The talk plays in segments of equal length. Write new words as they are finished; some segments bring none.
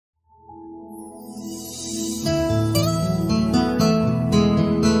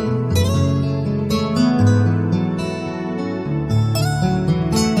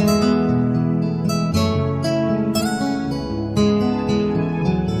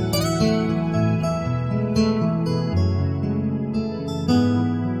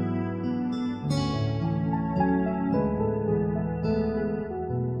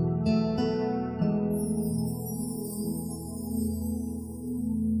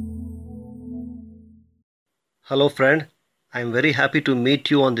Hello, friend. I am very happy to meet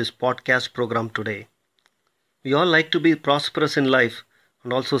you on this podcast program today. We all like to be prosperous in life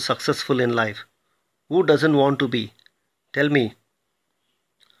and also successful in life. Who doesn't want to be? Tell me.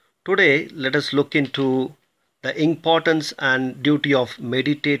 Today, let us look into the importance and duty of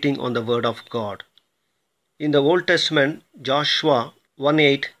meditating on the Word of God. In the Old Testament, Joshua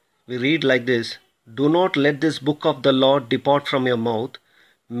 1:8, we read like this: Do not let this book of the law depart from your mouth.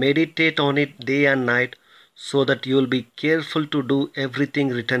 Meditate on it day and night, so that you will be careful to do everything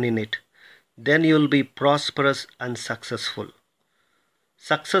written in it. Then you will be prosperous and successful.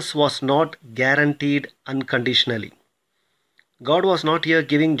 Success was not guaranteed unconditionally. God was not here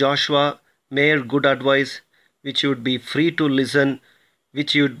giving Joshua mere good advice, which he would be free to listen,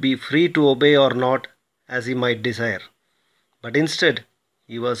 which he would be free to obey or not, as he might desire. But instead,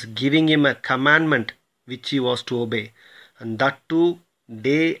 he was giving him a commandment which he was to obey, and that too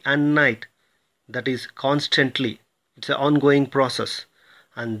day and night. That is constantly. It's an ongoing process.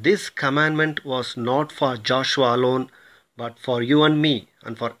 And this commandment was not for Joshua alone, but for you and me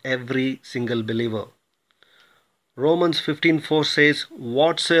and for every single believer. Romans 15:4 says,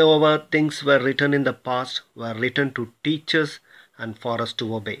 Whatsoever things were written in the past were written to teach us and for us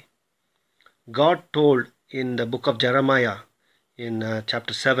to obey. God told in the book of Jeremiah in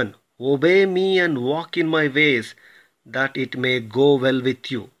chapter 7, Obey me and walk in my ways, that it may go well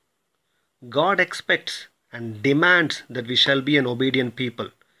with you. God expects and demands that we shall be an obedient people,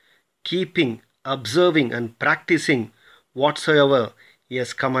 keeping, observing and practicing whatsoever He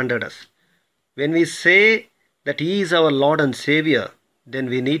has commanded us. When we say that He is our Lord and Savior,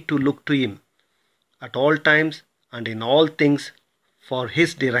 then we need to look to Him at all times and in all things for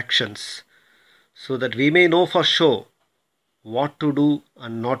His directions, so that we may know for sure what to do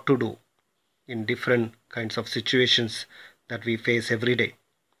and not to do in different kinds of situations that we face every day.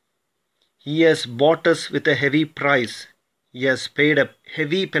 He has bought us with a heavy price. He has paid a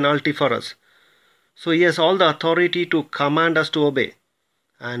heavy penalty for us. So He has all the authority to command us to obey.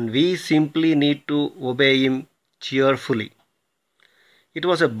 And we simply need to obey Him cheerfully. It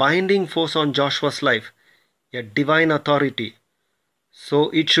was a binding force on Joshua's life, a divine authority. So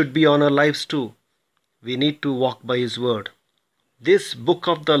it should be on our lives too. We need to walk by His word. This book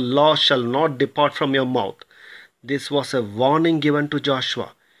of the law shall not depart from your mouth. This was a warning given to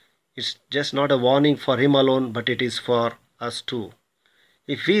Joshua. It's just not a warning for him alone, but it is for us too.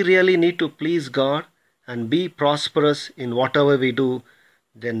 If we really need to please God and be prosperous in whatever we do,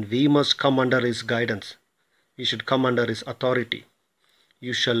 then we must come under His guidance. We should come under His authority.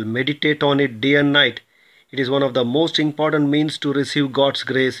 You shall meditate on it day and night. It is one of the most important means to receive God's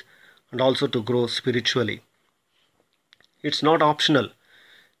grace and also to grow spiritually. It's not optional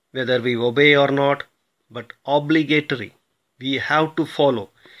whether we obey or not, but obligatory. We have to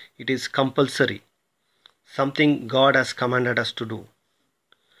follow. It is compulsory, something God has commanded us to do.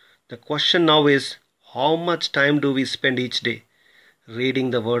 The question now is, how much time do we spend each day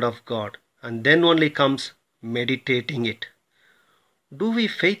reading the Word of God? And then only comes meditating it. Do we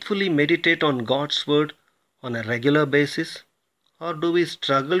faithfully meditate on God's Word on a regular basis? Or do we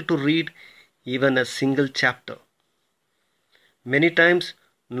struggle to read even a single chapter? Many times,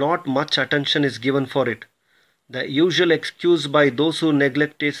 not much attention is given for it. The usual excuse by those who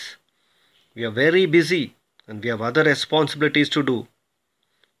neglect is, we are very busy and we have other responsibilities to do.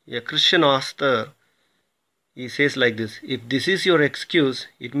 A Christian author, he says like this: if this is your excuse,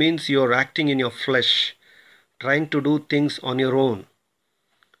 it means you are acting in your flesh, trying to do things on your own.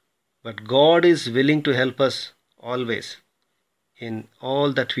 But God is willing to help us always in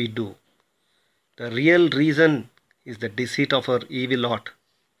all that we do. The real reason is the deceit of our evil heart.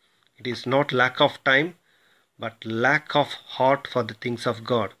 It is not lack of time, but lack of heart for the things of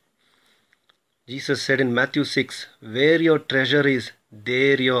God. Jesus said in Matthew 6, Where your treasure is,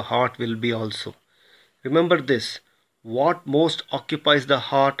 there your heart will be also. Remember this: what most occupies the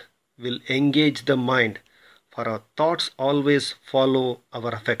heart will engage the mind, for our thoughts always follow our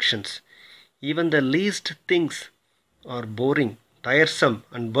affections. Even the least things are boring, tiresome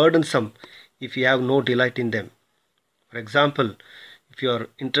and burdensome if you have no delight in them. For example, if you are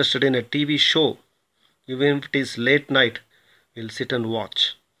interested in a TV show, even if it is late night, we'll sit and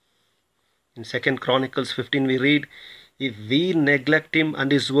watch. In 2 Chronicles 15 we read, If we neglect Him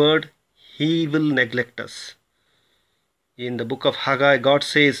and His word, He will neglect us. In the book of Haggai, God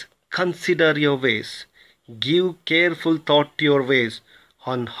says, Consider your ways. Give careful thought to your ways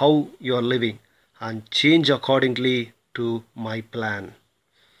on how you are living, and change accordingly to my plan.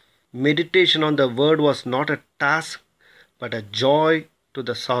 Meditation on the word was not a task, but a joy to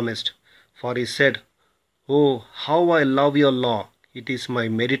the psalmist. For he said, Oh, how I love your law. It is my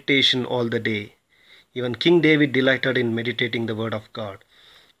meditation all the day. Even King David delighted in meditating the word of God.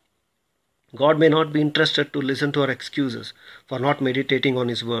 God may not be interested to listen to our excuses for not meditating on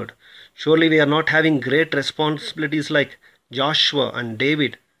His word. Surely we are not having great responsibilities like Joshua and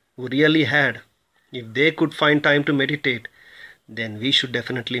David, who really had. If they could find time to meditate, then we should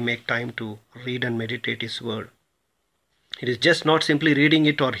definitely make time to read and meditate His word. It is just not simply reading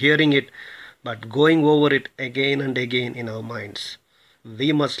it or hearing it, but going over it again and again in our minds.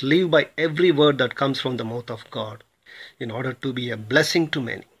 We must live by every word that comes from the mouth of God in order to be a blessing to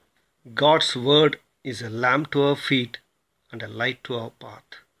many. God's word is a lamp to our feet and a light to our path.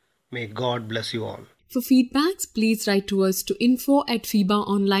 May God bless you all. For feedbacks, please write to us to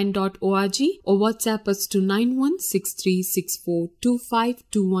info@fibaonline.org or WhatsApp us to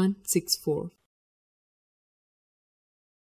 916364252164.